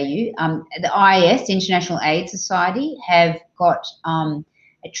 hivcure.com.au. The IAS, International AIDS Society, have got a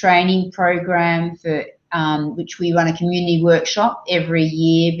training program for which we run a community workshop every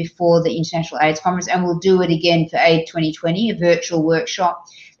year before the International AIDS Conference, and we'll do it again for AIDS 2020, a virtual workshop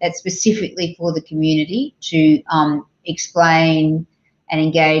that's specifically for the community to explain and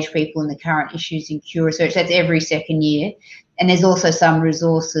engage people in the current issues in cure research. That's every second year. And there's also some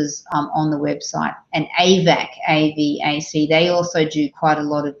resources on the website. And AVAC, AVAC, they also do quite a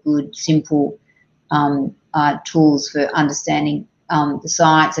lot of good, simple tools for understanding the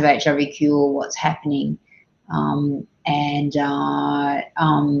science of HIV cure, what's happening. Yeah,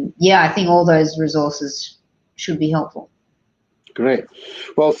 I think all those resources should be helpful. Great.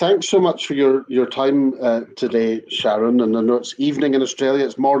 Well, thanks so much for your time today, Sharon. And I know it's evening in Australia,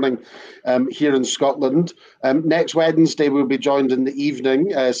 it's morning here in Scotland. Next Wednesday, we'll be joined in the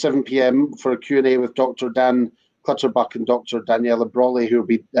evening, 7 p.m, for a Q&A with Dr. Dan Clutterbuck and Dr. Daniela Brawley, who will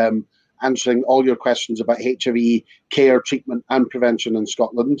be answering all your questions about HIV care, treatment and prevention in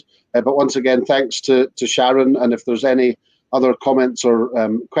Scotland. But once again, thanks to Sharon. And if there's any other comments or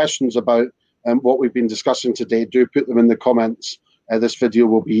questions about what we've been discussing today, do put them in the comments. This video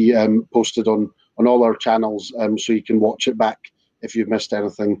will be posted on all our channels, so you can watch it back if you've missed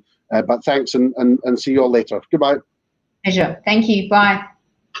anything. But thanks, and see you all later. Goodbye. Pleasure. Thank you. Bye.